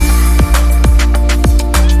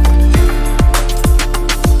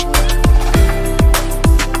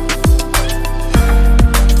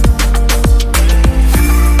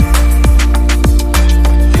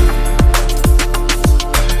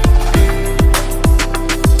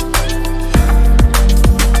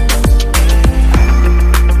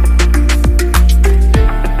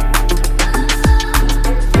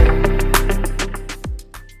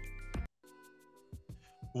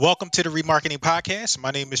Welcome to the Remarketing Podcast.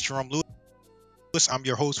 My name is Jerome Lewis. I'm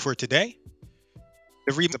your host for today.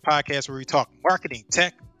 The Remarketing Podcast where we talk marketing,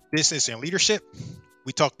 tech, business, and leadership.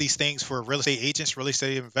 We talk these things for real estate agents, real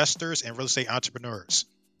estate investors, and real estate entrepreneurs.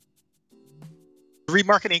 The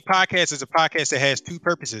Remarketing Podcast is a podcast that has two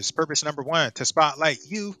purposes. Purpose number one, to spotlight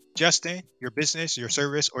you, Justin, your business, your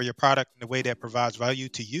service, or your product in a way that provides value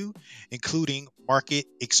to you, including market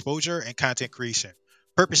exposure and content creation.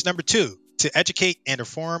 Purpose number two, to educate and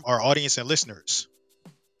inform our audience and listeners.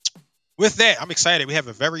 With that, I'm excited. We have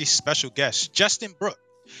a very special guest, Justin Brooke.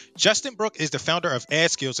 Justin Brooke is the founder of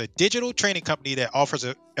AdSkills, a digital training company that offers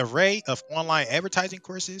an array of online advertising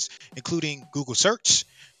courses, including Google Search,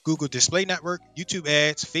 Google Display Network, YouTube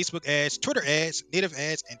ads, Facebook ads, Twitter ads, native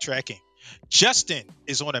ads, and tracking. Justin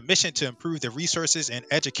is on a mission to improve the resources and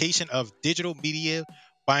education of digital media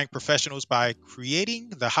buying professionals by creating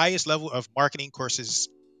the highest level of marketing courses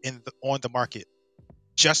on the market.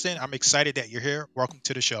 Justin, I'm excited that you're here. Welcome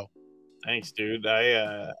to the show. Thanks, dude.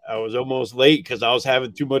 I was almost late because I was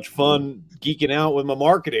having too much fun geeking out with my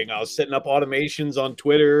marketing. I was setting up automations on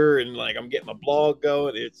Twitter and I'm getting my blog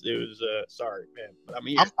going. It was sorry, man, but I'm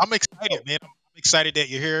here. I'm excited, man. I'm excited that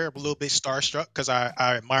you're here. I'm a little bit starstruck because I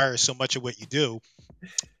admire so much of what you do.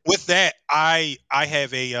 With that, I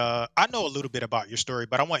have I know a little bit about your story,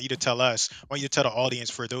 but I want you to tell us, I want you to tell the audience,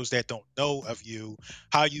 for those that don't know of you,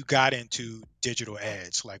 how you got into digital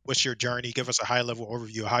ads. Like, what's your journey? Give us a high level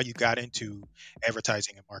overview of how you got into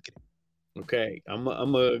advertising and marketing. Okay, I'm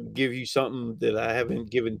gonna give you something that I haven't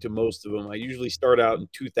given to most of them. I usually start out in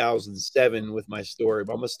 2007 with my story,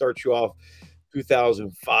 but I'm gonna start you off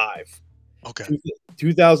 2005. Okay.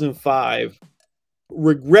 2005.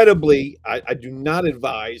 Regrettably, I do not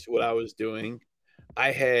advise what I was doing.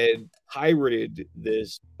 I had pirated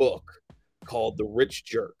this book called The Rich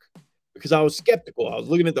Jerk because I was skeptical. I was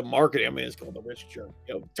looking at the marketing. I mean, it's called The Rich Jerk.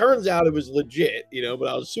 Turns out it was legit, but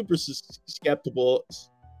I was super skeptical.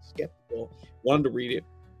 Wanted to read it.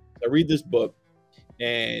 I read this book,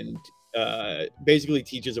 and basically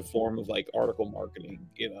teaches a form of article marketing,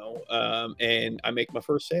 and I make my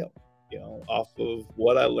first sale, off of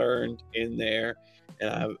what I learned in there.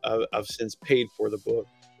 And I've since paid for the book,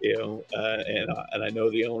 and I know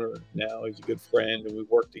the owner now. He's a good friend, and we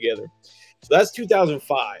work together. So that's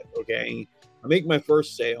 2005. Okay, I make my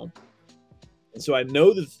first sale, and so I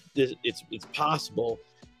know that it's possible.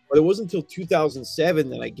 But it wasn't until 2007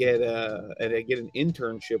 that I get an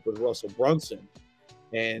internship with Russell Brunson,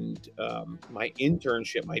 and my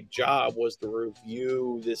internship, my job was to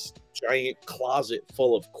review this giant closet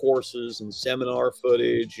full of courses and seminar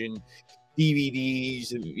footage and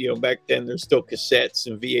DVDs, and back then there's still cassettes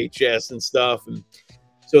and VHS and stuff, and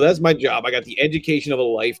so that's my job. I got the education of a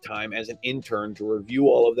lifetime as an intern to review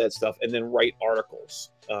all of that stuff and then write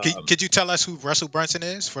articles. Could you tell us who Russell Brunson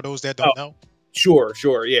is for those that don't know? Sure.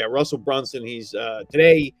 Yeah, Russell Brunson. He's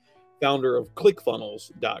today founder of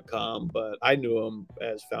ClickFunnels.com, but I knew him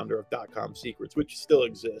as founder of .com Secrets, which still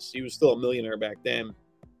exists. He was still a millionaire back then.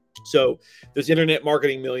 So this internet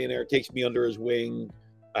marketing millionaire takes me under his wing.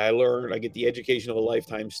 I get the education of a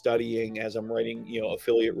lifetime studying as I'm writing,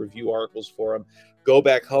 affiliate review articles for him. Go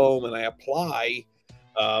back home and I apply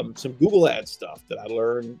some Google Ads stuff that I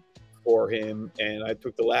learned for him, and I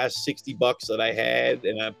took the last $60 that I had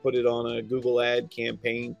and I put it on a Google ad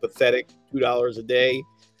campaign. Pathetic, $2 a day,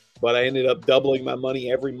 but I ended up doubling my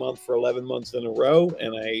money every month for 11 months in a row,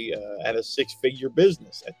 and I had a 6-figure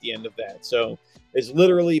business at the end of that. So it's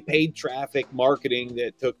literally paid traffic marketing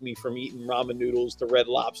that took me from eating ramen noodles to Red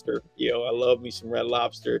Lobster. I love me some Red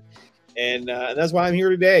Lobster, and that's why I'm here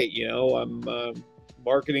today. I'm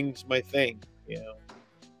marketing's my thing.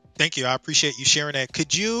 Thank you. I appreciate you sharing that.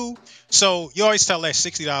 So you always tell that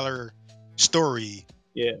 $60 story.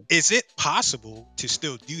 Yeah. Is it possible to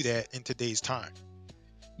still do that in today's time?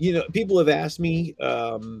 People have asked me,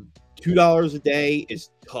 $2 a day is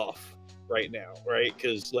tough right now, right?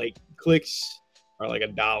 Because clicks are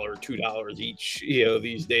 $1, $2 each,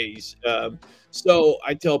 these days. So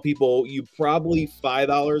I tell people you probably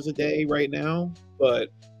 $5 a day right now, but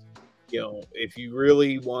if you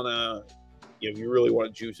really want to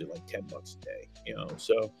juice it, $10 a day,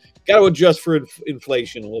 so got to adjust for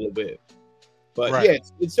inflation a little bit. But right. Yeah,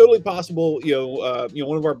 it's totally possible.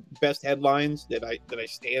 One of our best headlines that I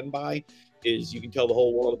stand by is you can tell the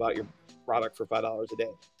whole world about your product for $5 a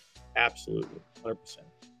day. Absolutely, 100%.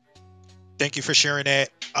 Thank you for sharing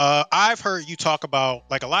that. I've heard you talk about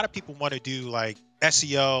a lot of people want to do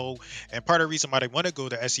SEO, and part of the reason why they want to go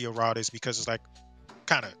the SEO route is because it's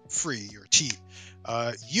kind of free or cheap.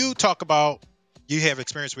 You talk about You have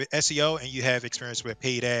experience with SEO and you have experience with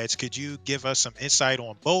paid ads. Could you give us some insight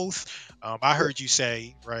on both? I heard you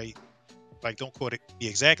say, right, like don't quote it me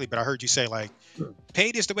exactly, but I heard you say like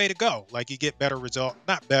paid is the way to go. Like you get better result,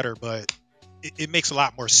 not better, but it makes a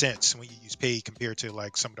lot more sense when you use paid compared to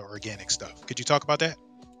like some of the organic stuff. Could you talk about that?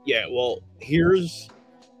 Yeah, well, here's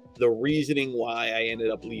the reasoning why I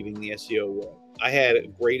ended up leaving the SEO world. I had a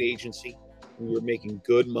great agency. We were making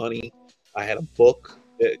good money. I had a book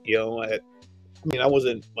that, I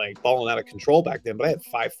wasn't like balling out of control back then, but I had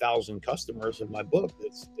 5,000 customers in my book.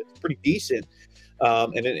 That's pretty decent.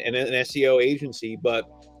 And an SEO agency. But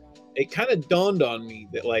it kind of dawned on me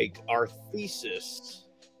that like our thesis,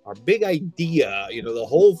 our big idea, the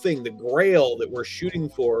whole thing, the grail that we're shooting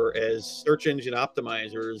for as search engine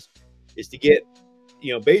optimizers is to get,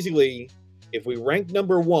 basically, if we rank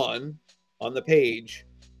number one on the page,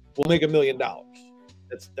 we'll make $1 million.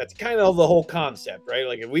 That's kind of the whole concept, right?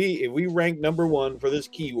 Like if we rank number one for this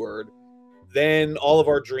keyword, then all of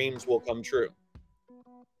our dreams will come true.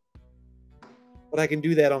 But I can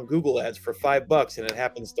do that on Google Ads for $5 and it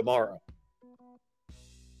happens tomorrow.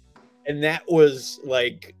 And that was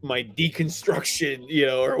like my deconstruction,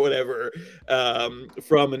 or whatever,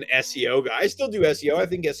 from an SEO guy. I still do SEO. I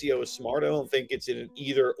think SEO is smart. I don't think it's in an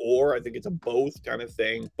either or. I think it's a both kind of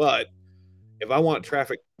thing. But if I want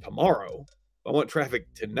traffic tomorrow, if I want traffic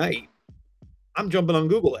tonight, I'm jumping on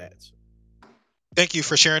Google Ads. Thank you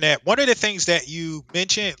for sharing that. One of the things that you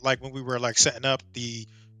mentioned, like when we were like setting up the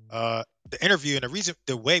interview, and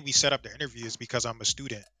the way we set up the interview is because I'm a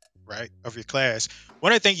student, right, of your class.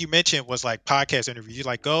 One of the things you mentioned was like podcast interviews. You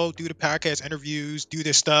like go do the podcast interviews, do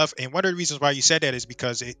this stuff, and one of the reasons why you said that is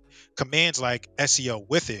because it commands like SEO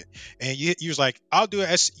with it. And you was like,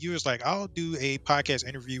 you was like, I'll do a podcast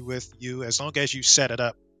interview with you as long as you set it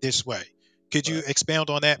up this way. Could you Right. expound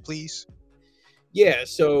on that, please? Yeah.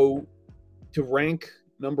 So to rank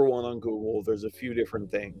number one on Google, there's a few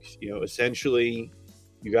different things. Essentially,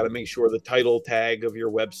 you got to make sure the title tag of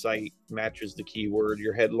your website matches the keyword,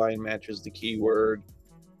 your headline matches the keyword.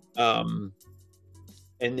 And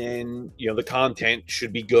then the content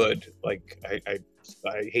should be good. Like I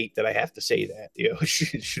hate that I have to say that. It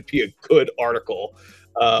should be a good article.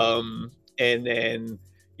 And then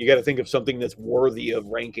you got to think of something that's worthy of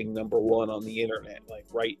ranking number one on the internet. Like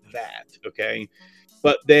write that, okay?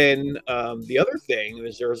 But then the other thing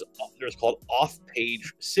is there's called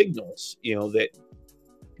off-page signals, that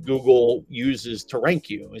Google uses to rank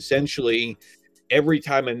you. Essentially, every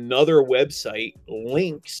time another website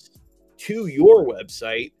links to your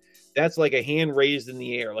website, that's like a hand raised in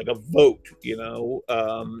the air, like a vote,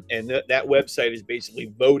 and that website is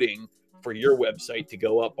basically voting for your website to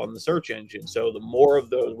go up on the search engine. So the more of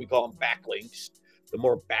those, we call them backlinks, the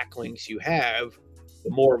more backlinks you have,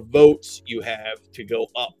 the more votes you have to go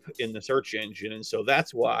up in the search engine. And so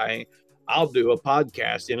that's why I'll do a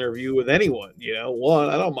podcast interview with anyone. One,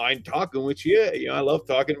 I don't mind talking with you. I love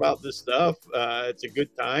talking about this stuff. It's a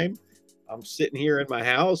good time. I'm sitting here in my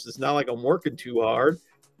house. It's not like I'm working too hard,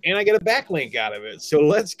 and I get a backlink out of it. So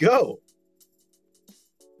let's go.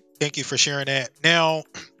 Thank you for sharing that. Now,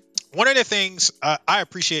 one of the things I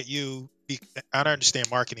appreciate I understand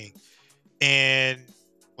marketing, and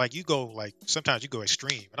like you go like sometimes you go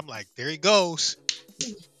extreme, and I'm like, there he goes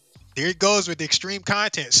with the extreme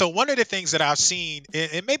content. So one of the things that I've seen,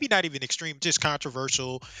 and maybe not even extreme, just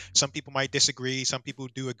controversial. Some people might disagree, some people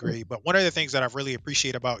do agree, but one of the things that I've really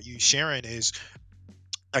appreciate about you sharing is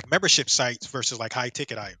like membership sites versus like high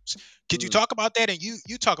ticket items. Could you Mm. talk about that? And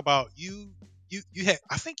you talk about you have,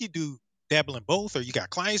 I think you do dabble in both, or you got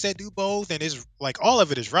clients that do both, and it's like all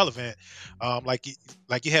of it is relevant. Like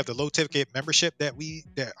you have the low ticket membership that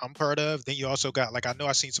I'm part of. Then you also got like I know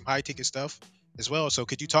I've seen some high ticket stuff as well. So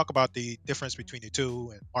could you talk about the difference between the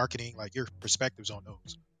two and marketing, like your perspectives on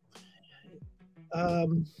those?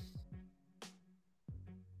 Um,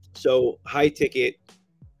 so high ticket,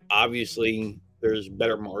 obviously, there's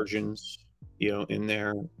better margins, in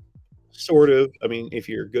there. Sort of. I mean, if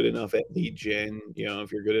you're good enough at lead gen,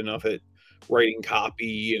 if you're good enough at writing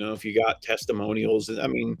copy, if you got testimonials. I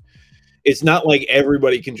mean, it's not like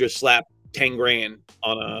everybody can just slap 10 grand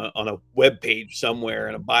on a web page somewhere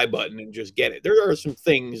and a buy button and just get it. There are some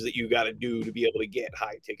things that you got to do to be able to get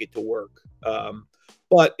high ticket to work.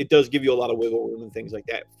 But it does give you a lot of wiggle room and things like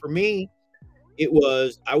that. For me, I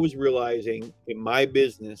was realizing in my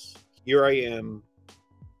business, here I am,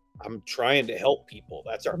 I'm trying to help people.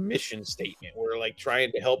 That's our mission statement. We're like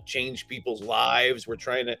trying to help change people's lives. We're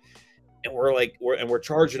trying to, and we're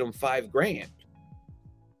charging them 5 grand.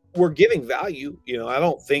 we're giving value. I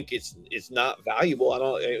don't think it's not valuable. I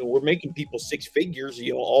don't. We're making people six figures,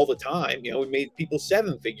 all the time. We made people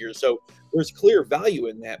seven figures, so there's clear value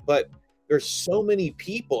in that. But there's so many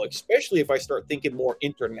people, especially if I start thinking more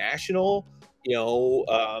international.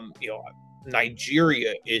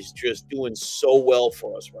 Nigeria is just doing so well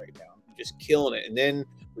for us right now, just killing it. And then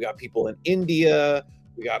we got people in India,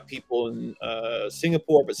 we got people in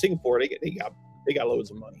Singapore, but Singapore they got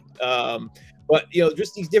loads of money. But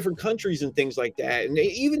just these different countries and things like that, and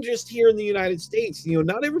even just here in the United States,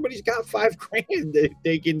 not everybody's got $5,000 that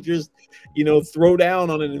they can just throw down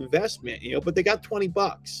on an investment, but they got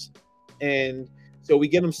 $20, and so we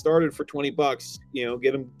get them started for $20.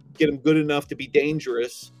 Get them good enough to be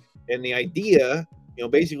dangerous, and the idea,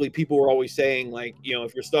 basically people were always saying like,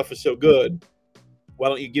 if your stuff is so good, why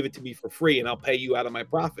don't you give it to me for free and I'll pay you out of my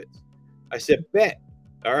profits? I said, bet.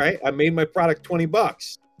 All right, I made my product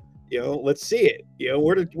 $20. Let's see it.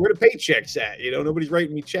 Where the paychecks at? Nobody's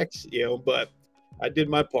writing me checks. But I did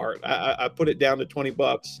my part. I put it down to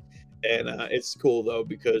 $20, and it's cool though,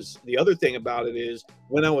 because the other thing about it is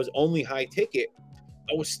when I was only high ticket,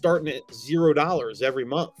 I was starting at $0 every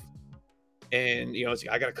month. And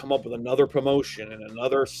I got to come up with another promotion and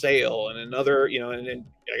another sale and another, and then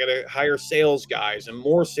I got to hire sales guys and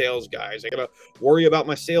more sales guys. I got to worry about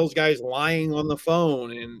my sales guys lying on the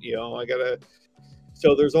phone, and I got to.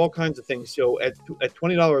 So there's all kinds of things. So at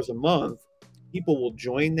 $20 a month, people will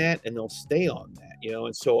join that and they'll stay on that.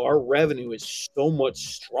 And so our revenue is so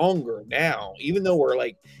much stronger now, even though we're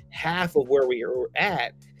like half of where we are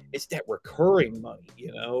at. It's that recurring money,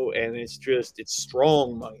 and it's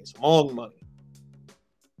strong money. It's long money.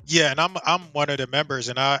 Yeah, and I'm one of the members,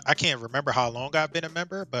 and I can't remember how long I've been a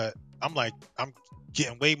member, but I'm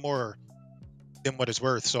getting way more than what it's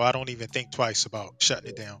worth, so I don't even think twice about shutting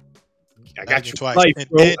it down. I Not got even you for twice. life, And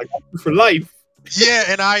bro. then I got you for life. yeah,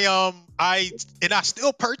 and I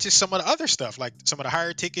still purchase some of the other stuff, like some of the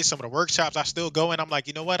higher tickets, some of the workshops. I still go and I'm like,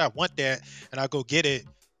 you know what, I want that, and I go get it,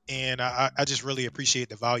 and I just really appreciate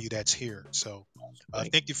the value that's here. So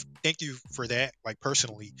thank you for that, like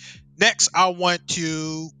personally. Next, I want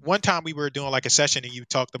to. One time we were doing like a session, and you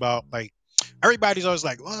talked about like everybody's always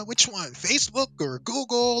like, well, which one, Facebook or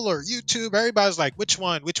Google or YouTube? Everybody's like, which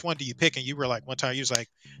one do you pick? And you were like, one time you was like,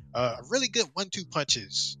 really good 1-2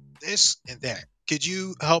 punches, this and that. Could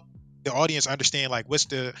you help the audience understand like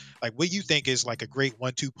what you think is like a great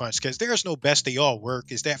 1-2 punch? Because there's no best, they all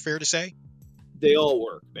work. Is that fair to say? They all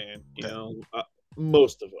work, man. Okay.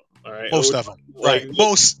 Most of them. All right. Most of them, Like right?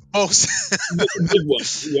 Most. the big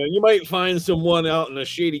ones. You might find someone out in a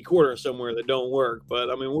shady corner somewhere that don't work, but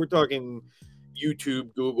I mean, we're talking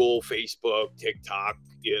YouTube, Google, Facebook, TikTok,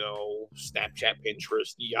 Snapchat,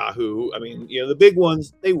 Pinterest, Yahoo. I mean, the big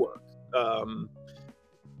ones, they work.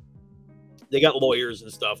 They got lawyers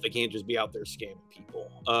and stuff. They can't just be out there scamming people.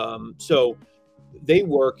 So they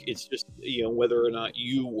work. It's just whether or not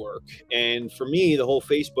you work. And for me, the whole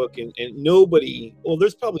Facebook and nobody. Well,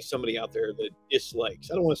 there's probably somebody out there that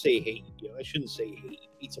dislikes. I don't want to say hate. I shouldn't say hate.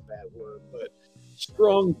 Hate's a bad word, but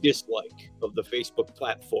strong dislike of the Facebook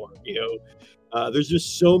platform. There's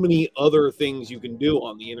just so many other things you can do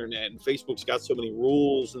on the internet, and Facebook's got so many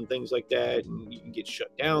rules and things like that, and you can get shut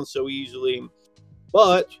down so easily.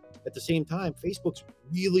 But at the same time, Facebook's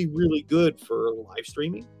really, really good for live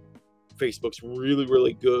streaming. Facebook's really,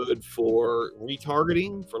 really good for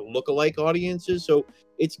retargeting, for lookalike audiences. So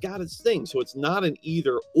it's got its thing. So it's not an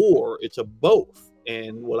either or, it's a both.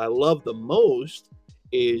 And what I love the most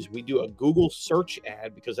is we do a Google search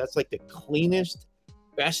ad, because that's like the cleanest,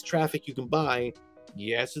 best traffic you can buy.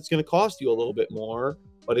 Yes, it's going to cost you a little bit more,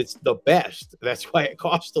 but it's the best. That's why it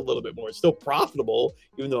costs a little bit more. It's still profitable,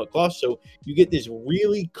 even though it costs. So you get this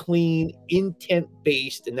really clean,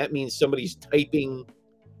 intent-based, and that means somebody's typing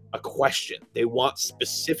a question they want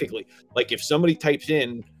specifically. Like if somebody types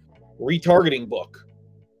in retargeting book,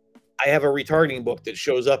 I have a retargeting book that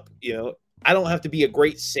shows up. I don't have to be a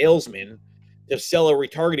great salesman to sell a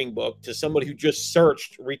retargeting book to somebody who just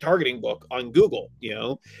searched retargeting book on Google,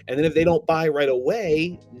 and then if they don't buy right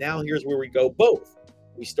away, now here's where we go both.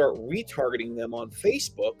 We start retargeting them on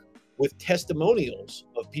Facebook with testimonials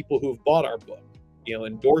of people who've bought our book,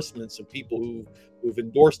 endorsements of people who've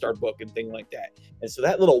endorsed our book and things like that. And so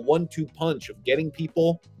that little 1-2 punch of getting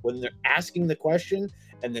people when they're asking the question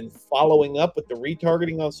and then following up with the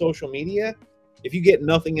retargeting on social media, if you get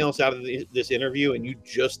nothing else out of this interview and you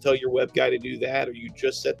just tell your web guy to do that, or you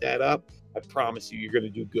just set that up, I promise you're going to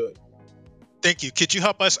do good. Thank you. Could you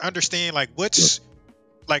help us understand like what's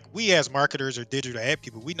like we as marketers or digital ad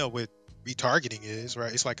people, we know what retargeting is,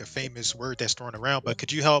 right? It's like a famous word that's thrown around, but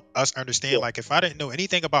could you help us understand, Yeah. like, if I didn't know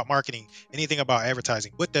anything about marketing, anything about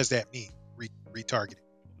advertising, what does that mean? Retargeting.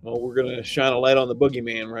 Well, we're going to shine a light on the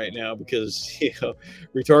boogeyman right now because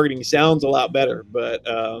retargeting sounds a lot better, but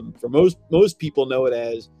for most people know it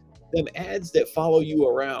as them ads that follow you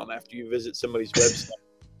around after you visit somebody's website.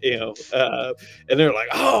 And they're like,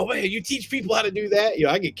 "Oh man, you teach people how to do that?"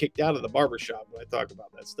 I get kicked out of the barbershop when I talk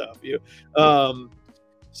about that stuff.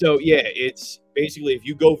 So yeah, it's basically if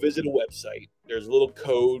you go visit a website, there's a little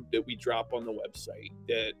code that we drop on the website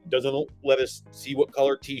that doesn't let us see what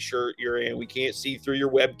color t-shirt you're in. We can't see through your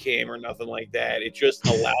webcam or nothing like that. It just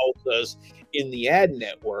allows us in the ad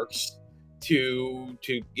networks to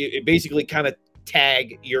it basically kind of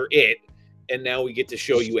tag you're it, and now we get to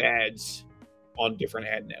show you ads on different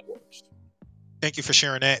ad networks. Thank you for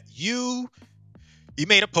sharing that. You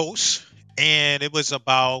made a post, and it was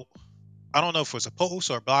about, I don't know if it was a post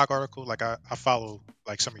or a blog article. Like I follow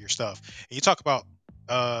like some of your stuff, and you talk about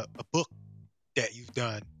a book that you've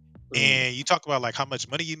done, Mm. and you talk about like how much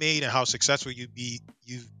money you made and how successful you've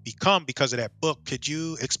become because of that book. Could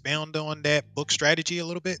you expound on that book strategy a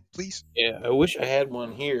little bit, please? Yeah, I wish I had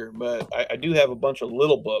one here, but I do have a bunch of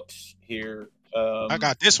little books here. I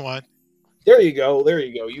got this one. There you go. There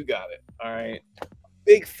you go. You got it. All right.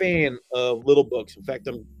 Big fan of little books. In fact,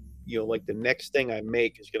 like the next thing I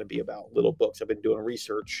make is going to be about little books. I've been doing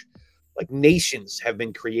research. Like nations have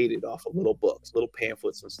been created off of little books, little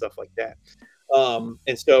pamphlets and stuff like that.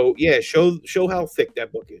 And so, yeah, show how thick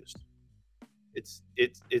that book is. It's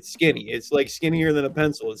skinny. It's like skinnier than a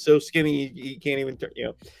pencil. It's so skinny you can't even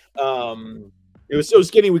it was so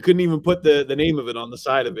skinny we couldn't even put the name of it on the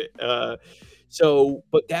side of it.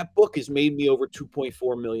 But that book has made me over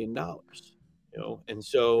 $2.4 million. And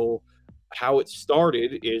so how it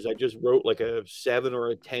started is I just wrote like a 7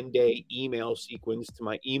 or 10 day email sequence to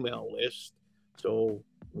my email list. So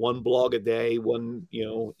one blog a day, one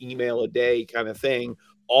email a day kind of thing,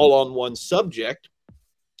 all on one subject,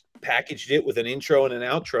 packaged it with an intro and an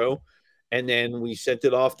outro, and then we sent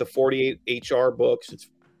it off to 48 HR books. It's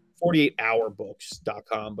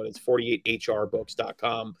 48hourbooks.com, but it's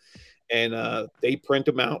 48hrbooks.com. And they print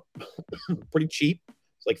them out pretty cheap.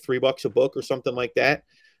 It's like $3 a book or something like that.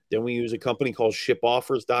 Then we use a company called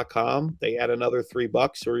shipoffers.com. They add another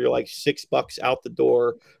 $3, or you're like $6 out the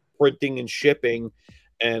door, printing and shipping.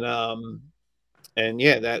 And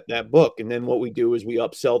yeah, that book. And then what we do is we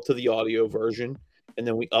upsell to the audio version, and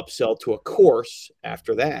then we upsell to a course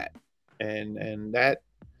after that. And that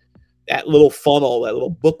little funnel, that little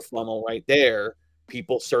book funnel right there,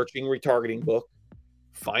 people searching retargeting book,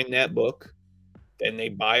 find that book, then they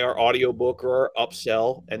buy our audio book or our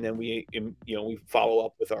upsell, and then we follow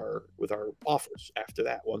up with our offers after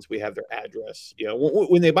that once we have their address.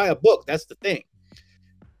 When they buy a book, that's the thing.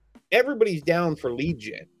 Everybody's down for lead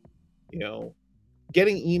gen. You know,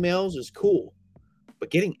 getting emails is cool,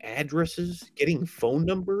 but getting addresses, getting phone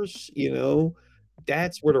numbers,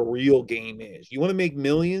 that's where the real game is. You want to make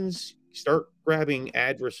millions, start grabbing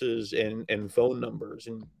addresses and phone numbers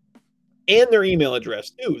and their email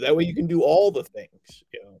address too. That way you can do all the things.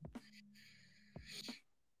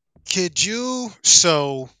 Could you?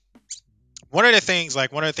 So one of the things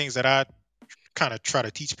that I kind of try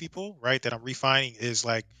to teach people, right, that I'm refining is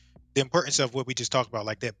like the importance of what we just talked about,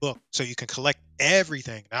 like that book. So you can collect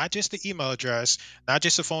everything, not just the email address, not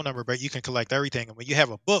just the phone number, but you can collect everything. And when you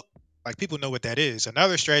have a book, like people know what that is.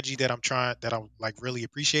 Another strategy that I'm like really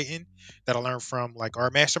appreciating that I learned from like our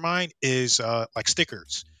mastermind is like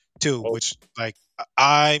stickers too, Oh, which like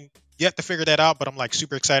I'm yet to figure that out, but I'm like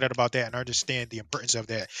super excited about that and understand the importance of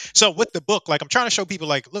that. So with the book, like I'm trying to show people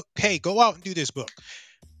like, look, hey, go out and do this book.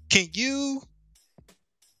 Can you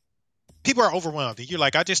People are overwhelmed and you're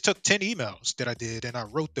like, I just took 10 emails that I did and I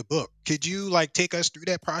wrote the book. Could you like take us through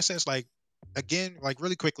that process, like again, like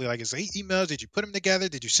really quickly? Like, it's 8 emails, did you put them together,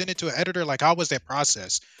 did you send it to an editor? Like, how was that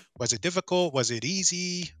process? Was it difficult, was it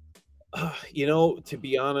easy? to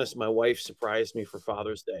be honest, my wife surprised me for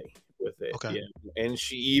Father's Day with it. Okay. Yeah, and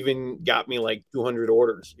she even got me like 200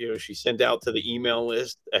 orders. She sent out to the email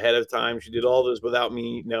list ahead of time. She did all this without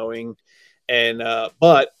me knowing, and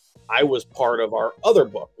but I was part of our other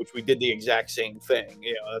book, which we did the exact same thing.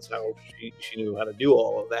 That's how she knew how to do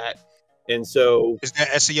all of that, and so Is that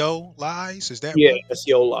SEO lies, is that yeah, one?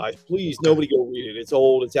 SEO live. Please, Okay. nobody go read it. It's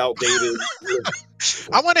old. It's outdated.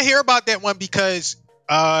 I want to hear about that one because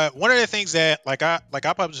one of the things that I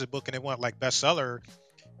published a book and it went like bestseller,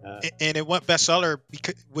 Uh, and it went bestseller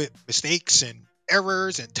because with mistakes and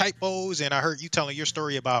errors and typos. And I heard you telling your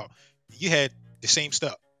story about you had the same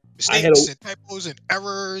stuff, I had a mistakes and typos and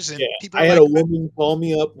errors, Yeah, and people I were had like, a woman call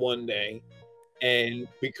me up one day, And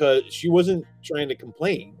because she wasn't trying to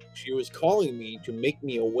complain, she was calling me to make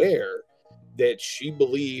me aware that she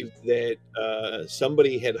believed that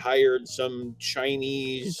somebody had hired some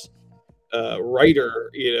Chinese writer,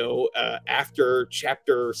 after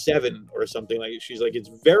chapter 7 or something. Like, she's like, it's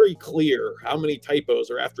very clear how many typos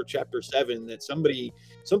are after chapter 7, that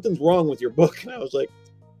something's wrong with your book. And I was like,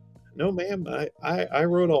 no, ma'am, I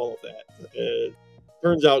wrote all of that.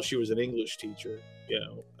 Turns out she was an English teacher,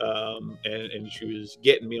 and she was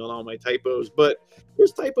getting me on all my typos. But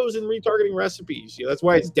there's typos in retargeting recipes. That's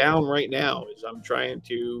why it's down right now. Is I'm trying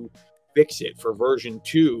to fix it for version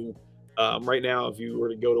 2. Right now, if you were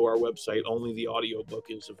to go to our website, only the audiobook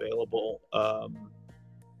is available.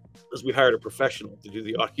 Because we hired a professional to do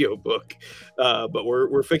the audiobook. But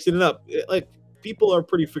we're fixing it up. Like, people are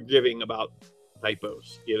pretty forgiving about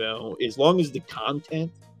typos, as long as the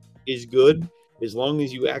content is good, as long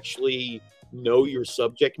as you actually know your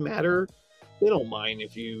subject matter. They don't mind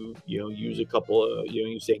if you use a couple of,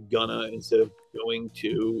 you say gonna instead of going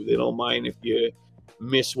to. They don't mind if you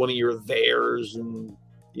miss one of your theirs, and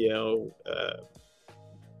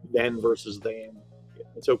then versus then.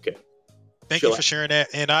 It's okay. Thank you for sharing that.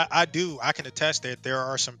 And I can attest that there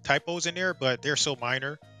are some typos in there, but they're so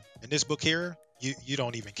minor. In this book here, you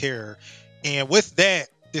don't even care. And with that,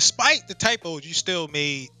 despite the typos, you still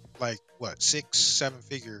made like what, 6-7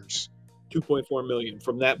 figures 2.4 million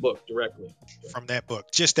from that book directly. from that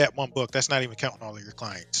book. Just that one book. That's not even counting all of your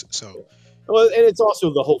clients. So, well, and it's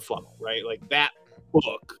also the whole funnel, right? Like, that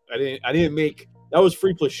book, I didn't make that was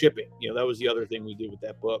free plus shipping. That was the other thing we did with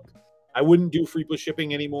that book. I wouldn't do free plus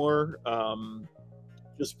shipping anymore,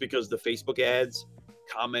 just because the Facebook ads,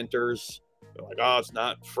 commenters, they're like, oh, it's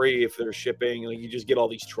not free if they're shipping. Like, you just get all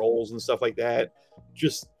these trolls and stuff like that.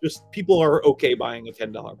 Just people are okay buying a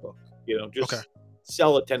 $10 book. Just okay.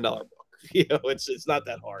 sell a $10 book. It's not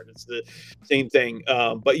that hard. It's the same thing.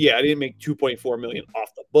 But yeah, I didn't make 2.4 million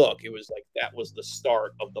off the book. It was like, that was the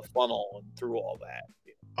start of the funnel and through all that.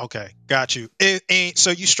 Okay, got you. And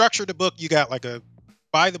so you structured the book. You got like a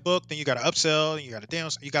buy the book, then you got an upsell, and you got a down.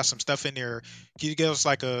 You got some stuff in there. Can you give us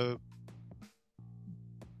like one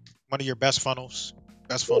of your best funnels?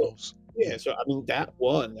 Best funnels. Yeah, so I mean, that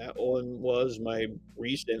one was my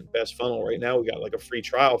recent best funnel. Right now, we got like a free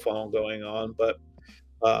trial funnel going on, but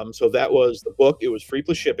so that was the book. It was free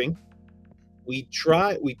plus shipping. We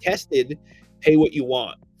tested pay what you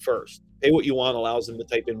want first. Pay what you want allows them to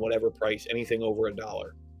type in whatever price, anything over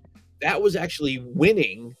 $1. That was actually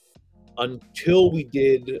winning until we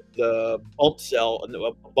did the bump sell. And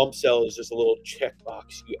the bump sell is just a little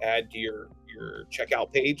checkbox you add to your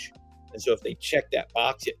checkout page. And so if they check that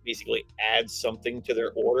box, it basically adds something to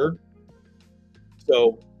their order.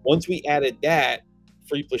 So once we added that,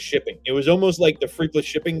 free plus shipping, it was almost like the free plus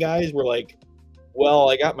shipping guys were like, well,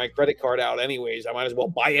 I got my credit card out anyways, I might as well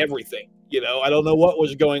buy everything. I don't know what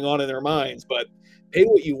was going on in their minds, but pay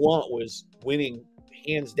what you want was winning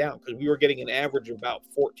hands down, because we were getting an average of about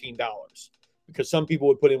 $14, because some people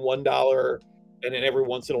would put in $1, and then every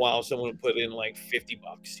once in a while someone would put in like $50,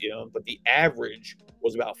 but the average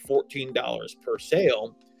was about $14 per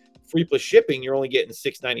sale. Free plus shipping, you're only getting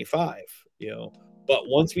 $6.95, but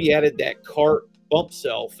once we added that cart bump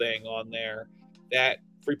sell thing on there, that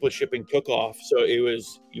free plus shipping took off. So it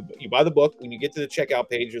was, you buy the book. When you get to the checkout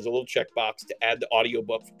page, there's a little checkbox to add the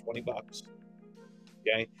audiobook for $20.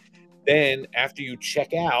 Okay. Then after you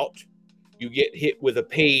check out, you get hit with a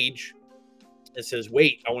page that says,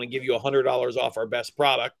 wait, I want to give you $100 off our best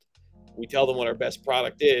product. We tell them what our best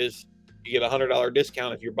product is. You get a $100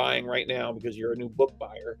 discount if you're buying right now because you're a new book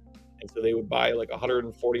buyer. And so they would buy like a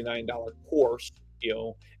 $149 course,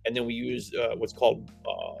 and then we use what's called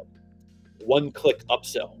one-click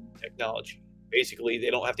upsell technology. Basically, they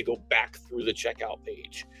don't have to go back through the checkout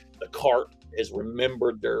page. The cart has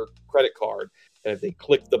remembered their credit card, and if they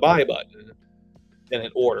click the buy button, then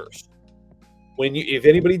it orders. If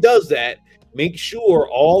anybody does that, make sure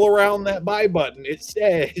all around that buy button it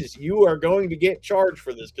says you are going to get charged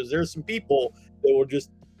for this, because there's some people that will just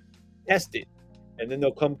test it and then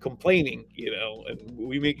they'll come complaining, and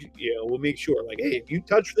we'll make sure, like, hey, if you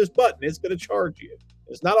touch this button, it's going to charge you.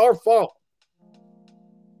 It's not our fault.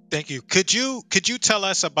 Thank you. Could you tell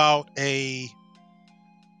us about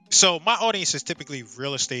so my audience is typically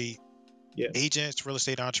real estate agents, real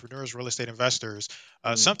estate entrepreneurs, real estate investors.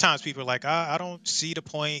 Sometimes people are like, I don't see the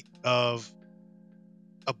point of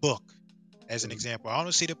a book, as an example. I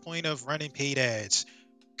don't see the point of running paid ads.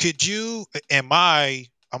 Could you, I'm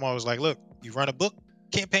always like, look, you run a book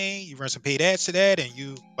campaign, you run some paid ads to that, and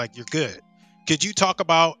you're good. Could you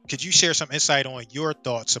share some insight on your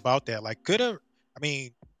thoughts about that? Like,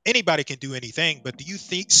 anybody can do anything, but do you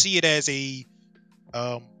see it as a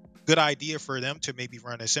um, good idea for them to maybe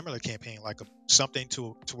run a similar campaign, like something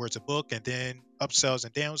towards a book and then upsells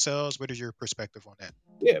and downsells? What is your perspective on that?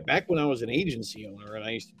 Yeah, back when I was an agency owner and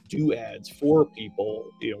I used to do ads for people,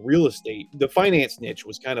 real estate, the finance niche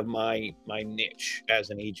was kind of my niche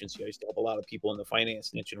as an agency. I used to help a lot of people in the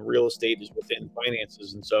finance niche, and real estate is within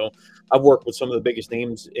finances. And so I've worked with some of the biggest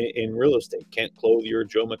names in real estate: Kent Clothier,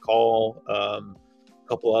 Joe McCall, a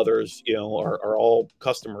couple others. Are all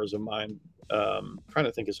customers of mine. Trying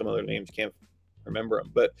to think of some other names, can't remember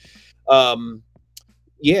them, but um,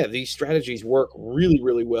 yeah, these strategies work really,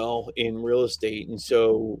 really well in real estate. And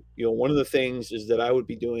so, one of the things is that I would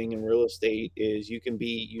be doing in real estate is you can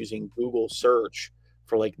be using Google search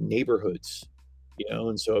for like neighborhoods,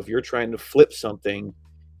 and so if you're trying to flip something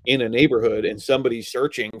in a neighborhood and somebody's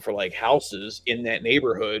searching for like houses in that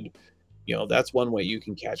neighborhood, that's one way you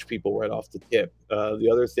can catch people right off the tip. The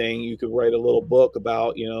other thing, you could write a little book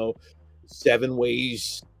about, 7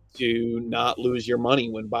 ways to not lose your money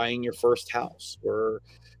when buying your first house, or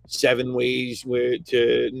 7 ways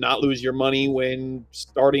to not lose your money when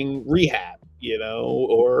starting rehab,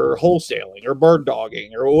 or wholesaling or bird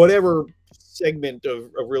dogging or whatever segment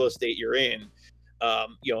of real estate you're in.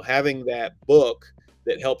 Having that book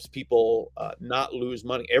that helps people not lose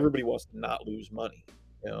money. Everybody wants to not lose money,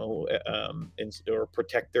 or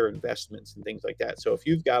protect their investments and things like that. So if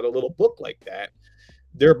you've got a little book like that,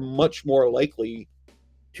 they're much more likely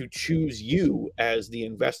to choose you as the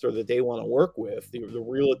investor that they want to work with, the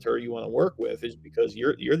realtor you want to work with, is because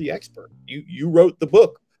you're the expert. You wrote the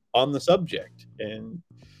book on the subject, and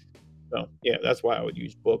so yeah, that's why I would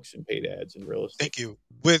use books and paid ads in real estate. Thank you.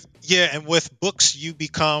 And with books, you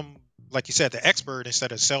become, like you said, the expert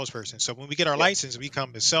instead of salesperson. So when we get our Yeah, license, we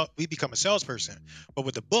become a salesperson. But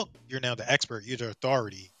with the book, you're now the expert. You're the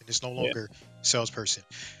authority, and it's no yeah. longer salesperson.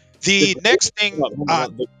 The The greatest, next thing, hold on, hold on,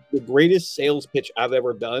 hold on. The greatest sales pitch I've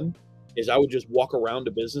ever done is I would just walk around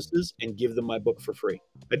to businesses and give them my book for free.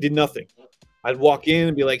 I did nothing. I'd walk in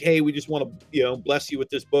and be like, "Hey, we just want to, bless you with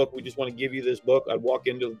this book. We just want to give you this book." I'd walk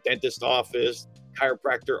into a dentist office,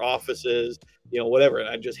 chiropractor offices, whatever, and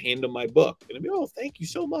I'd just hand them my book, and I'd be, "Oh, thank you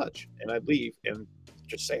so much," and I'd leave, and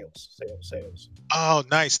just sales, sales, sales. oh,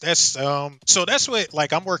 nice. So that's what,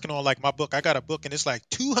 like, I'm working on, like, my book. I got a book and it's like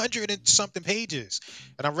 200 and something pages,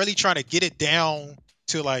 and I'm really trying to get it down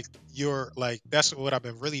to like that's what I've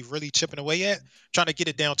been really really chipping away at, trying to get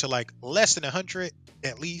it down to like less than 100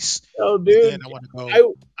 at least, Oh, and then dude, I want to go.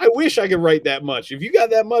 I I wish I could write that much. If you got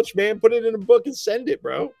that much, man, put it in a book and send it,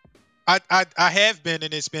 bro. I have been,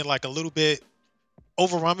 and it's been like a little bit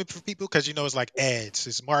overwhelming for people because it's like ads,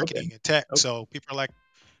 it's Okay, marketing and tech, okay, so people are like,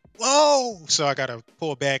 whoa. So I gotta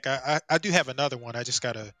pull back. I do have another one. I just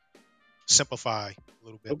gotta simplify a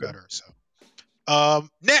little bit okay. better. So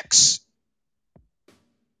next,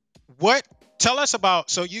 what tell us about,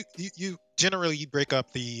 so you generally you break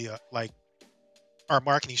up the like our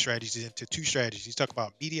marketing strategies into two strategies. You talk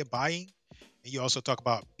about media buying and you also talk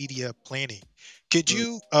about media planning. Could Mm,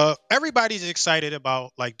 you everybody's excited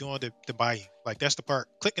about like doing the buying, like that's the part,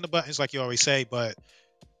 clicking the buttons like you always say, but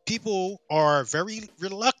people are very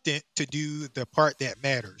reluctant to do the part that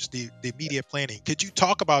matters, the media planning. Could you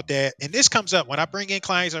talk about that? And this comes up when I bring in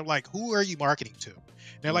clients. I'm like, who are you marketing to? And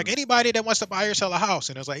they're like, mm, anybody that wants to buy or sell a house.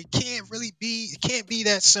 And I was like, it can't be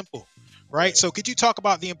that simple. Right. right. So could you talk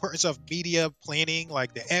about the importance of media planning,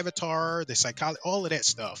 like the avatar, the psychology, all of that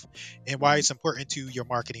stuff, and why Mm. it's important to your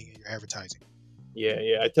marketing and your advertising? Yeah,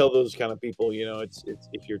 yeah. I tell those kind of people, it's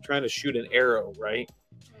if you're trying to shoot an arrow, right,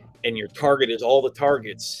 and your target is all the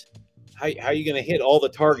targets, how you gonna hit all the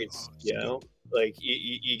Oh, targets? it's a good one. Like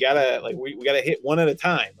you gotta, like, we gotta hit one at a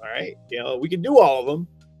time. All right, we can do all of them,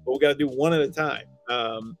 but we gotta do one at a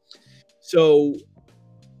time. So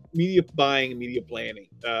media buying and media planning.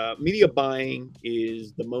 Media buying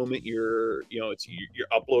is the moment you're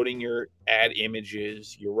uploading your ad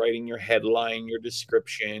images, you're writing your headline, your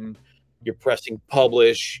description, you're pressing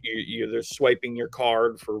publish, they're swiping your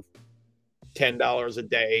card for $10 a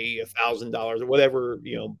day, $1,000, or whatever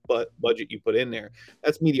but budget you put in there.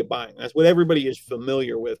 That's media buying. That's what everybody is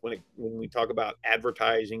familiar with when we talk about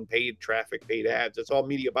advertising, paid traffic, paid ads. That's all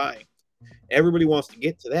media buying. Everybody wants to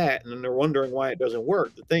get to that, and then they're wondering why it doesn't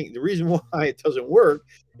work. The reason why it doesn't work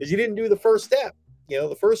is you didn't do the first step.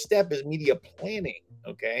 The first step is media planning,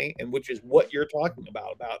 okay, and which is what you're talking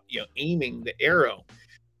about aiming the arrow.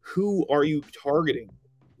 Who are you targeting?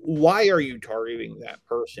 Why are you targeting that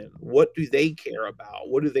person? What do they care about?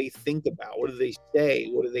 What do they think about? What do they say?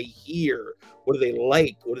 What do they hear? What do they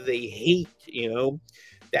like? What do they hate?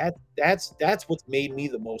 That's what's made me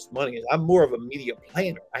the most money. I'm more of a media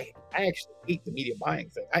planner. I actually hate the media buying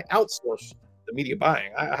thing. I outsource the media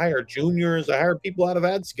buying. I hire juniors, I hire people out of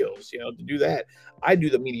AdSkills, to do that. I do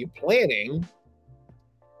the media planning,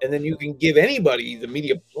 and then you can give anybody the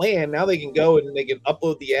media plan. Now they can go and they can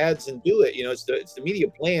upload the ads and do it. It's the media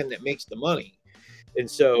plan that makes the money. And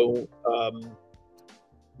so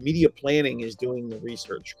media planning is doing the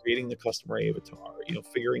research, creating the customer avatar,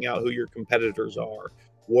 figuring out who your competitors are.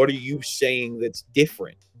 What are you saying that's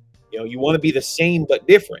different? You want to be the same but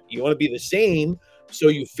different. You want to be the same so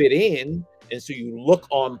you fit in and so you look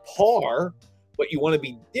on par, but you want to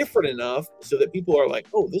be different enough so that people are like,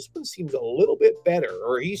 oh, this one seems a little bit better,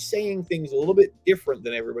 or he's saying things a little bit different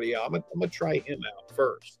than everybody else. I'm gonna try him out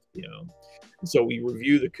first. So we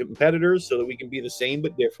review the competitors so that we can be the same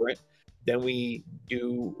but different. Then we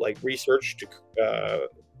do like research to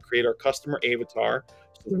create our customer avatar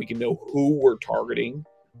so that we can know who we're targeting,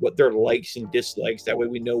 what their likes and dislikes. That way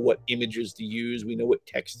we know what images to use, we know what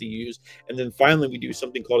text to use. And then finally we do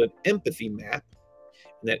something called an empathy map.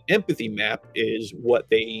 And that empathy map is what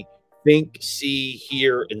they think, see,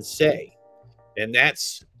 hear, and say. And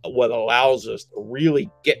that's what allows us to really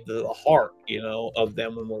get to the heart, of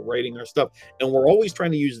them when we're writing our stuff. And we're always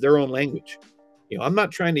trying to use their own language. I'm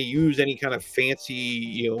not trying to use any kind of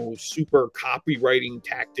fancy, super copywriting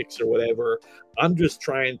tactics or whatever. I'm just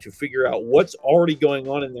trying to figure out what's already going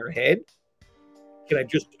on in their head. Can I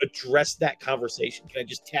just address that conversation? Can I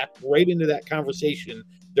just tap right into that conversation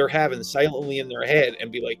they're having silently in their head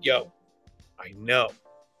and be like, yo, I know.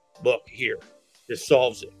 Look here. This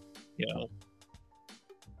solves it.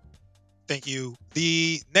 Thank you.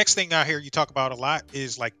 The next thing I hear you talk about a lot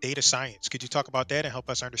is like data science. Could you talk about that and help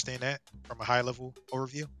us understand that from a high level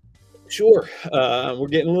overview? Sure. We're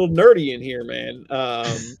getting a little nerdy in here, man.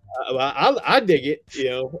 I dig it.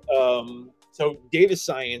 So data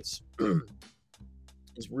science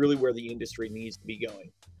is really where the industry needs to be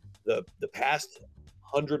going. The past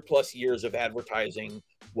 100+ years of advertising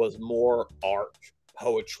was more art,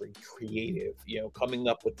 poetry, creative, coming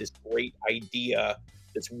up with this great idea,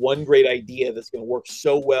 this one great idea that's going to work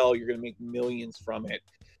so well, you're going to make millions from it.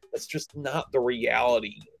 That's just not the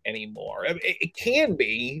reality anymore. I mean, it can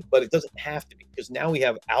be, but it doesn't have to be, because now we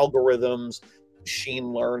have algorithms,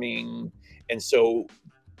 machine learning. And so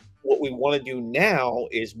what we want to do now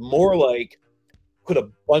is more like put a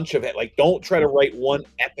bunch of it, like don't try to write one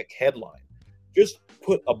epic headline. Just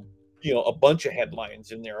put a bunch of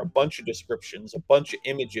headlines in there, a bunch of descriptions, a bunch of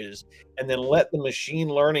images, and then let the machine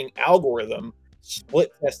learning algorithm split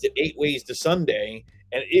test it 8 ways to Sunday,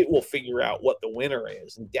 and it will figure out what the winner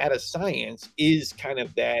is. And data science is kind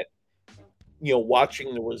of that,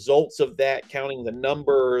 watching the results of that, counting the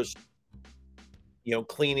numbers,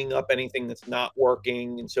 cleaning up anything that's not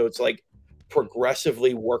working. And so it's like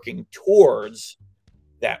progressively working towards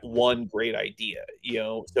that one great idea.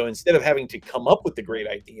 So instead of having to come up with the great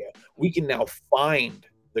idea, we can now find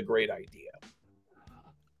the great idea.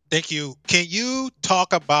 Thank you. Can you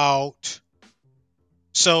talk about,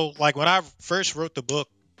 so like when I first wrote the book,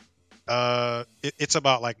 it's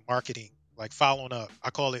about like marketing, like following up.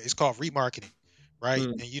 It's called remarketing, right?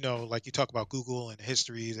 Mm. And like you talk about Google and the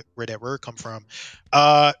history where that word come from.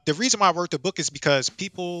 The reason why I wrote the book is because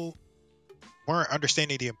people weren't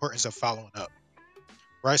understanding the importance of following up,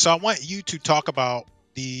 right? So I want you to talk about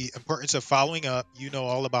the importance of following up. You know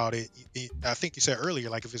all about it. I think you said earlier,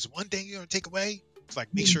 like if it's one thing you're gonna take away, it's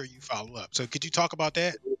like make sure you follow up. So could you talk about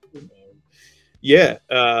that? Yeah.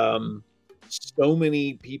 So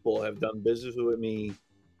many people have done business with me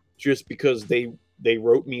just because they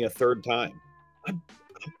wrote me a third time. I'm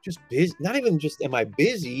just busy. Not even just am I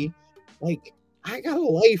busy, like I got a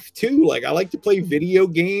life too. Like I like to play video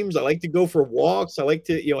games. I like to go for walks. I like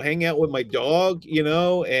to, hang out with my dog,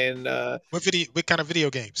 and What kind of video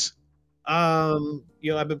games? I've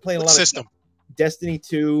been playing a What lot of system? Destiny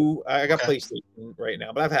 2. I got Okay. PlayStation right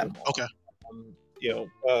now, but I've had them all. Okay. Um, you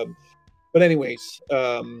know, but anyways,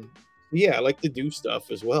 yeah, I like to do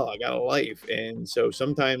stuff as well. I got a life, and so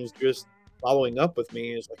sometimes just following up with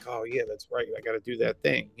me is like, oh yeah, that's right. I got to do that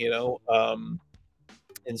thing.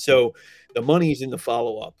 And so the money's in the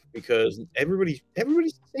follow up, because everybody's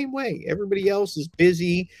the same way. Everybody else is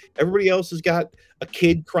busy. Everybody else has got a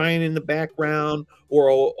kid crying in the background, or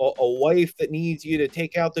a wife that needs you to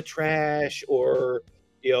take out the trash, or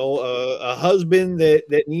a husband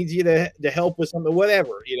that needs you to help with something,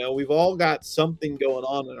 whatever. We've all got something going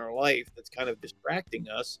on in our life that's kind of distracting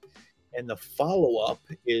us, and the follow up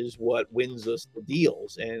is what wins us the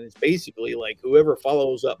deals. And it's basically like whoever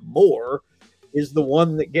follows up more is the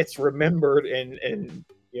one that gets remembered, and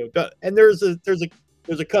done. And there's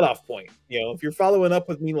a cutoff point. If you're following up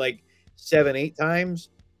with me like 7-8 times,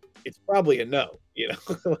 it's probably a no.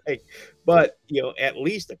 Like, but at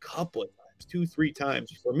least a couple of times. 2-3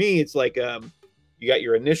 times. For me, it's like you got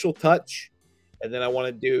your initial touch, and then I want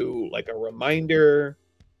to do like a reminder,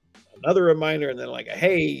 another reminder, and then like a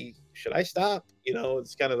hey, should I stop?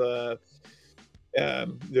 It's kind of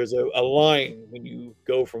there's a line when you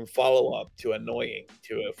go from follow up to annoying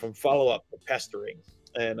to from follow up to pestering,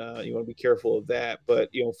 and you want to be careful of that. But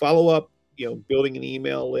follow up, building an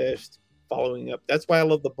email list, following up. That's why I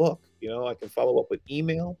love the book. I can follow up with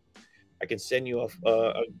email. I can send you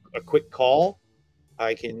a quick call.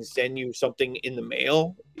 I can send you something in the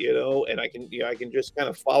mail, and I can just kind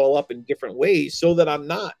of follow up in different ways so that I'm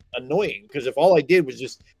not annoying. Because if all I did was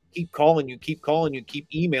just keep calling you, keep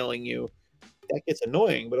emailing you, that gets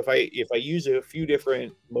annoying. But if I use a few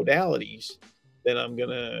different modalities, then I'm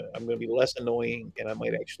gonna be less annoying, and I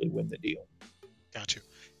might actually win the deal. Got you.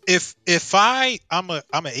 If I'm an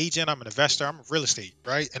agent, I'm an investor, I'm a real estate,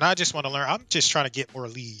 right? And I just want to learn. I'm just trying to get more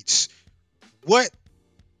leads. What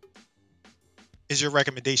is your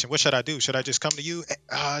recommendation? What should I do? Should I just come to you?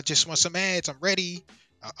 I just want some ads. I'm ready.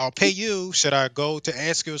 I'll pay you. Should I go to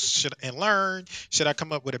AdSkills and learn? Should I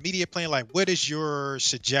come up with a media plan? Like, what is your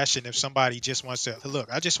suggestion if somebody just wants to look?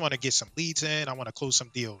 I just want to get some leads in. I want to close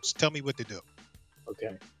some deals. Tell me what to do.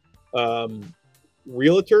 Okay.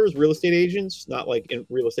 Realtors, real estate agents, not like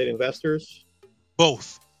real estate investors.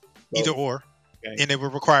 Both, either Both. or, Okay. and it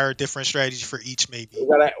will require a different strategy for each, maybe.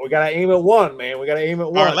 We gotta aim at one, man. We gotta aim at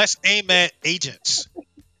All one. right, let's aim at agents.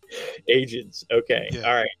 Agents. Okay. Yeah.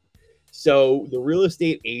 All right. So the real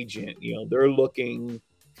estate agent, they're looking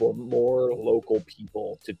for more local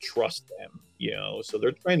people to trust them. So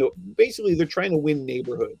they're trying to win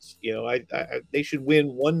neighborhoods. They should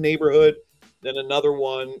win one neighborhood, then another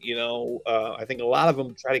one. I think a lot of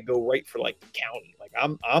them try to go right for like the county. Like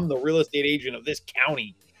I'm the real estate agent of this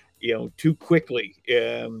county. Too quickly.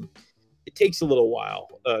 It takes a little while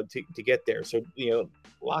to get there. So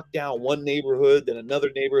lock down one neighborhood, then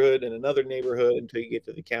another neighborhood, and another neighborhood until you get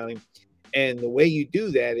to the county. And the way you do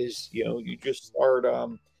that is, you just start.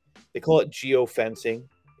 They call it geofencing.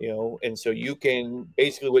 And so you can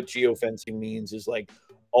basically what geofencing means is like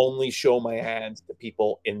only show my ads to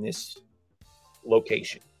people in this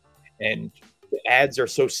location. And the ads are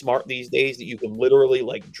so smart these days that you can literally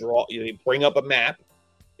like draw. You bring up a map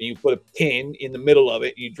and you put a pin in the middle of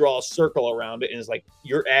it, you draw a circle around it, and it's like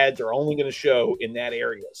your ads are only going to show in that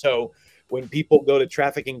area. So when people go to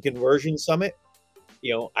Traffic and Conversion Summit,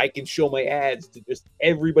 I can show my ads to just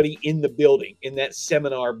everybody in the building, in that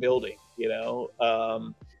seminar building,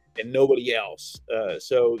 and nobody else.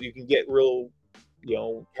 So you can get real,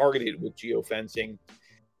 targeted with geofencing.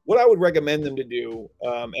 What I would recommend them to do,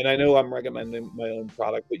 and I know I'm recommending my own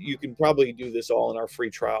product, but you can probably do this all in our free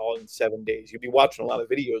trial in 7 days. You'll be watching a lot of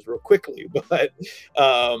videos real quickly, but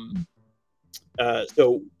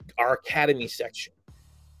so our academy section,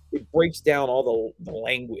 it breaks down all the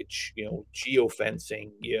language,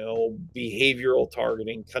 geofencing, behavioral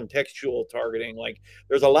targeting, contextual targeting. Like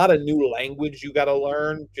there's a lot of new language you got to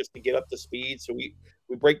learn just to get up to speed. So we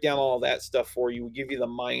break down all that stuff for you. We give you the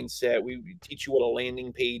mindset. We teach you what a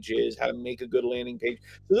landing page is, how to make a good landing page.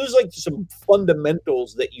 So there's like some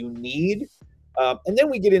fundamentals that you need. And then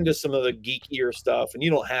we get into some of the geekier stuff, and you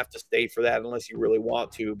don't have to stay for that unless you really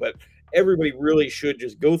want to. But everybody really should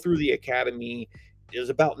just go through the academy. There's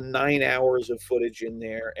about 9 hours of footage in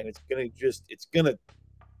there, and it's gonna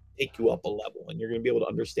take you up a level, and you're gonna be able to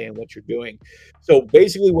understand what you're doing. So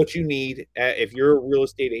basically, what you need, if you're a real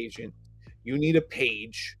estate agent, you need a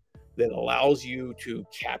page that allows you to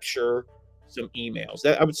capture some emails.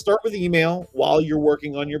 I would start with email while you're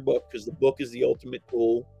working on your book, because the book is the ultimate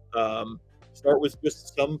tool. Start with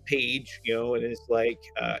just some page, and it's like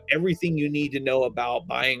everything you need to know about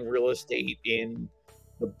buying real estate in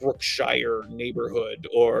the Brookshire neighborhood,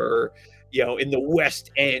 or in the West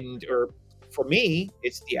End, or for me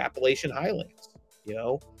it's the Appalachian Highlands.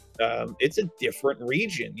 It's a different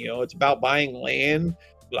region. It's about buying land,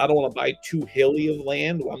 but I don't want to buy too hilly of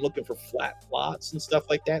land. I'm looking for flat plots and stuff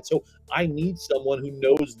like that. So I need someone who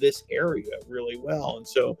knows this area really well. And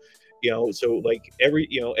so like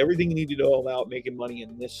everything you need to know about making money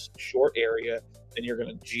in this short area, and you're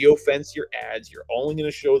going to geofence your ads. You're only going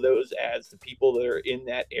to show those ads to people that are in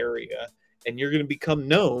that area, and you're going to become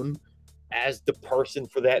known as the person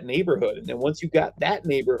for that neighborhood. And then once you got that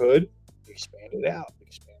neighborhood, expand it out.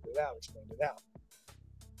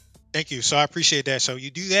 Thank you. So I appreciate that. So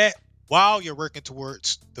you do that while you're working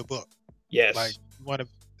towards the book. Yes. Like you want to,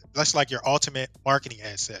 that's like your ultimate marketing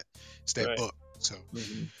asset. It's that Right. book. So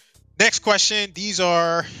next question. These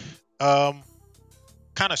are kind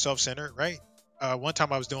of self-centered, right? One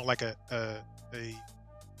time I was doing like a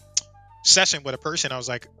session with a person. I was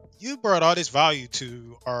like, you brought all this value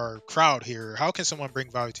to our crowd here. How can someone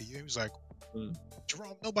bring value to you? He was like, Mm.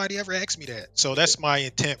 Jerome, nobody ever asked me that. So that's my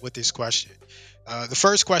intent with this question. The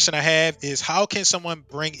first question I have is, how can someone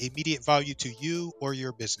bring immediate value to you or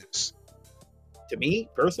your business? To me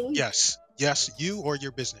personally, Yes. Yes, you or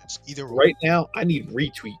your business, either or. right now, I need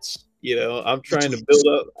retweets. I'm trying to Retweets. build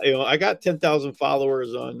up. I got 10,000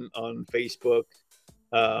 followers on Facebook.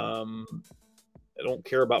 Um, I don't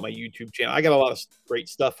care about my YouTube channel. I got a lot of great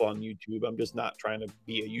stuff on YouTube. I'm just not trying to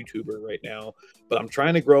be a YouTuber right now, but I'm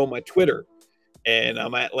trying to grow my Twitter, and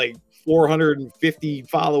I'm at like 450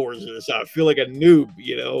 followers or so. I feel like a noob.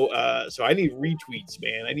 So I need retweets,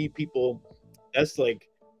 man. I need people. That's like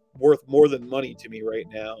worth more than money to me right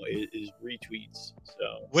now is retweets.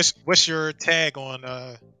 So What's your tag on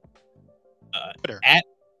uh, Twitter? at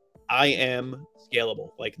I am scalable,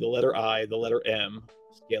 like the letter I, the letter M,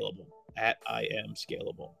 scalable. At I am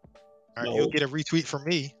scalable. All right, you'll No, get a retweet from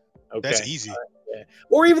me. That's okay. easy. Yeah.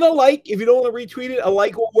 Or even a like. If you don't want to retweet it, a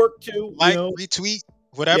like will work too. Like, retweet,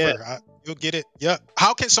 Yeah, whatever. You'll get it. Yep.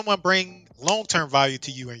 How can someone bring long-term value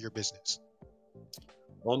to you and your business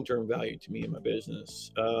long term value to me and my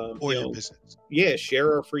business. or your business? Yeah,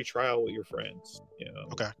 share our free trial with your friends.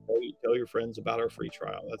 Okay. Tell your friends about our free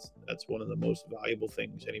trial. That's one of the most valuable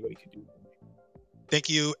things anybody could do. Thank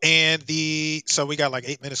you. And so we got like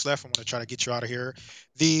 8 minutes left. I'm going to try to get you out of here.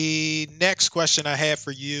 The next question I have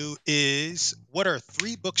for you is, what are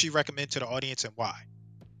 3 books you recommend to the audience and why?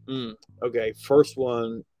 Okay, first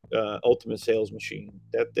one, Ultimate Sales Machine.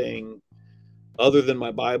 That thing, other than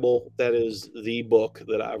my Bible, that is the book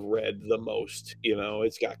that I've read the most.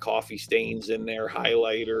 It's got coffee stains in there,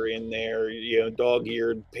 highlighter in there,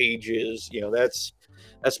 dog-eared pages.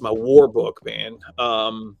 That's my war book, man.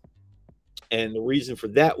 And the reason for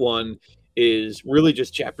that one is really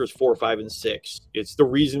just chapters 4, 5, and 6. It's the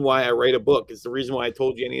reason why I write a book. It's the reason why I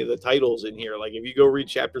told you any of the titles in here. Like if you go read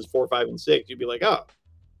chapters 4, 5, and 6, you'd be like, oh,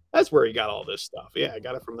 that's where he got all this stuff. Yeah, I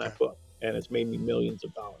got it from Okay. that book, and it's made me millions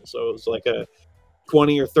of dollars. So it's like a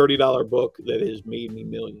 $20 or $30 book that has made me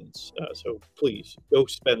millions. So please go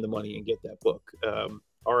spend the money and get that book.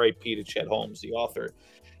 R.I.P. to Chet Holmes, the author.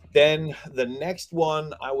 Then the next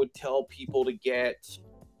one I would tell people to get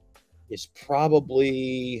is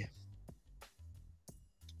probably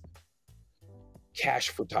cash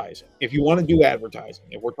advertising. If you want to do advertising,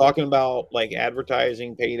 if we're talking about like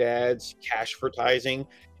advertising, paid ads, cash advertising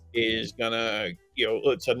is gonna,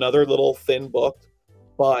 it's another little thin book,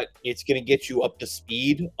 but it's gonna get you up to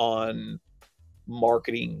speed on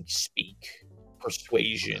marketing speak, Okay.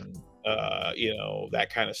 persuasion, that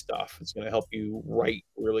kind of stuff. It's gonna help you write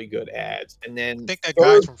really good ads. And I then think that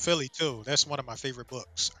guy's third, from Philly too. That's one of my favorite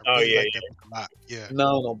books. I oh really yeah, like that book a lot. Yeah.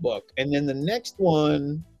 phenomenal book. And then the next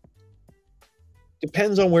one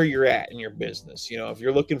depends on where you're at in your business. If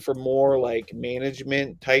you're looking for more like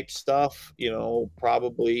management type stuff,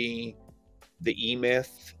 probably the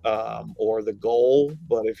E-Myth or the Goal.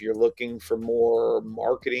 But if you're looking for more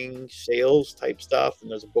marketing, sales type stuff,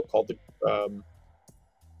 and there's a book called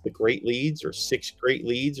the Great Leads or 6 Great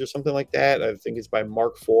Leads or something like that. I think it's by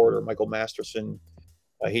Mark Ford or Michael Masterson.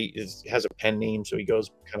 Has a pen name, so he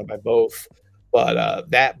goes kind of by both. But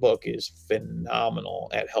that book is phenomenal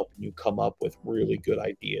at helping you come up with really good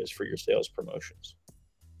ideas for your sales promotions.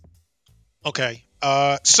 Okay.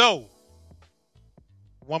 So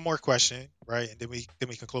one more question, right? And then we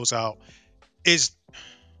can close out. Is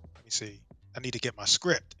Let me see. I need to get my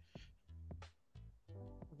script.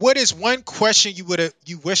 What is one question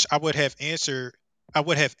you wish I would have answered? I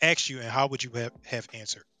would have asked you, and how would you have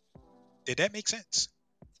answered? Did that make sense?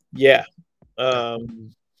 Yeah.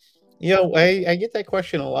 Okay. I get that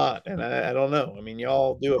question a lot, and I don't know. I mean,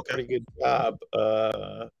 y'all do a Okay. pretty good job.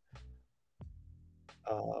 Um,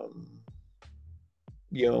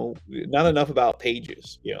 not enough about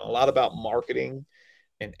pages. A lot about marketing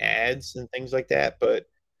and ads and things like that, but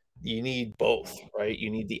you need both, right? You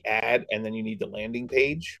need the ad and then you need the landing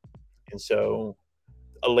page. And so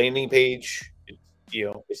a landing page,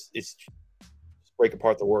 it's break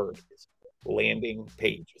apart the word. It's landing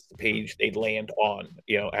page. It's the page they land on.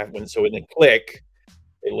 When they click,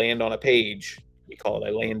 they land on a page. We call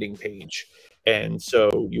it a landing page. And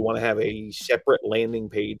so you want to have a separate landing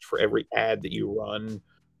page for every ad that you run,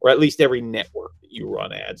 or at least every network that you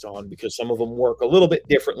run ads on, because some of them work a little bit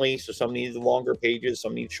differently. So some need longer pages,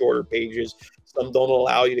 some need shorter pages, some don't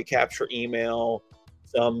allow you to capture email,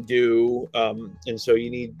 some do. And so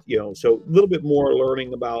you need, so a little bit more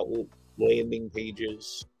learning about landing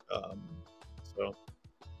pages. Um, so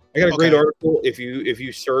I got a great Okay. article. If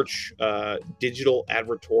you search digital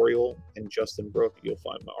advertorial and Justin Brooke, you'll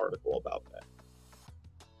find my article about that.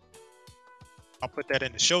 I'll put that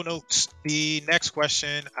in the show notes. The next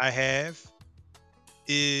question I have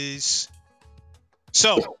is,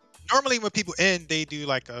 so normally when people end, they do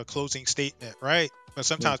like a closing statement, right? But Mm.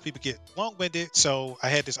 sometimes people get long-winded. So I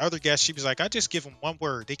had this other guest. She was like, I just give them one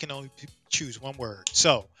word. They can only choose one word.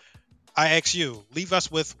 So I ask you, leave us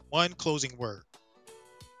with one closing word.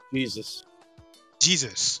 Jesus.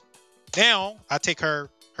 Jesus. Now I take her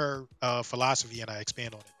philosophy and I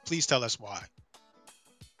expand on it. Please tell us why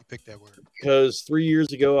you picked that word. Because 3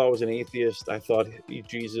 years ago I was an atheist. I thought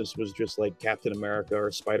Jesus was just like Captain America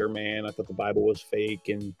or Spider Man. I thought the Bible was fake,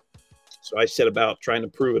 and so I set about trying to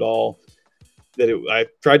prove it all. I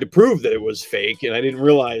tried to prove that it was fake, and I didn't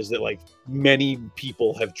realize that like many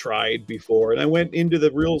people have tried before. And I went into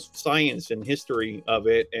the real science and history of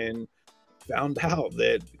it, and found out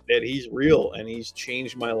that he's real, and he's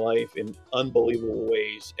changed my life in unbelievable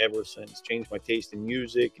ways ever since. Changed my taste in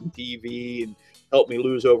music and TV, and helped me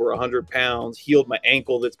lose over 100 pounds. Healed my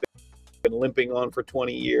ankle that's been limping on for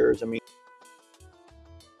 20 years. I mean,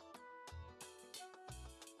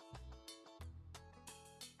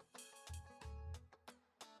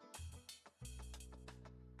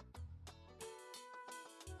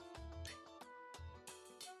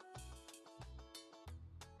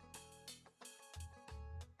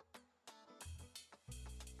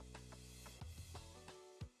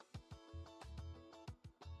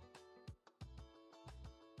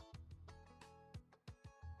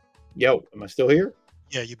 yo, am I still here?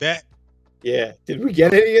 Yeah, you bet. Yeah. Did we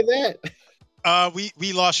get any of that?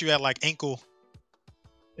 We lost you at like ankle.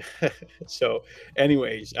 So,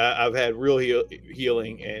 anyways, I've had real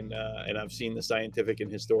healing, and I've seen the scientific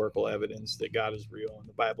and historical evidence that God is real and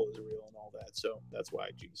the Bible is real and all that. So that's why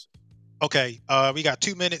Jesus. Okay, we got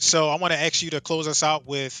 2 minutes, so I want to ask you to close us out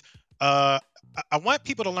with. I want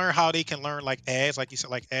people to learn how they can learn like ads, like you said,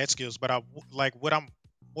 like ad skills. But like what I'm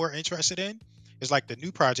more interested in is like the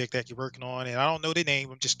new project that you're working on, and I don't know the name.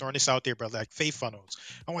 I'm just throwing this out there, but like faith funnels.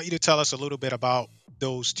 I want you to tell us a little bit about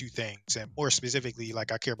those two things, and more specifically,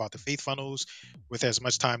 like I care about the faith funnels with as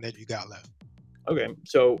much time that you got left. Okay,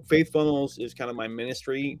 so Faith Funnels is kind of my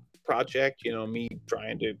ministry project. Me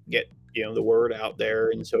trying to get the word out there,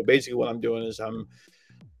 and so basically what I'm doing is I'm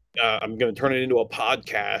going to turn it into a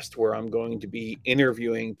podcast where I'm going to be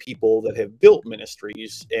interviewing people that have built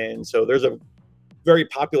ministries, and so there's a very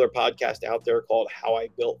popular podcast out there called How I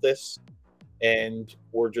Built This, and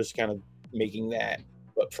we're just kind of making that,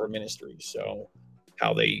 but for ministries. So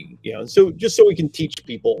how they, so just so we can teach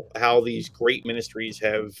people how these great ministries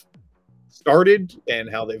have started and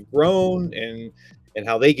how they've grown, and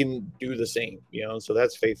how they can do the same. So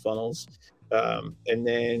that's Faith Funnels. And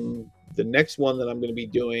then the next one that I'm going to be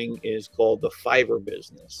doing is called the Fiverr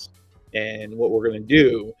business. And what we're going to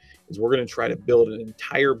do is we're going to try to build an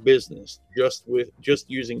entire business just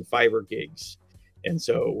using Fiverr gigs. And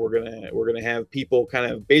so we're gonna have people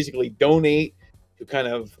kind of basically donate to kind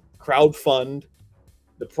of crowd fund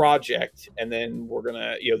the project, and then we're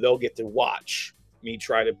gonna they'll get to watch me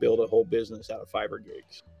try to build a whole business out of Fiverr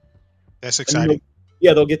gigs. That's And exciting.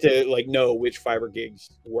 yeah, they'll get to like know which Fiverr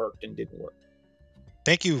gigs worked and didn't work.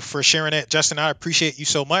 Thank you for sharing that, Justin. I appreciate you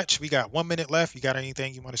so much. We got 1 minute left. You got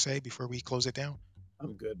anything you want to say before we close it down?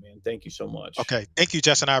 I'm good, man. Thank you so much. Okay. Thank you,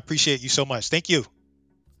 Justin. I appreciate you so much. Thank you.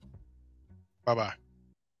 Bye bye.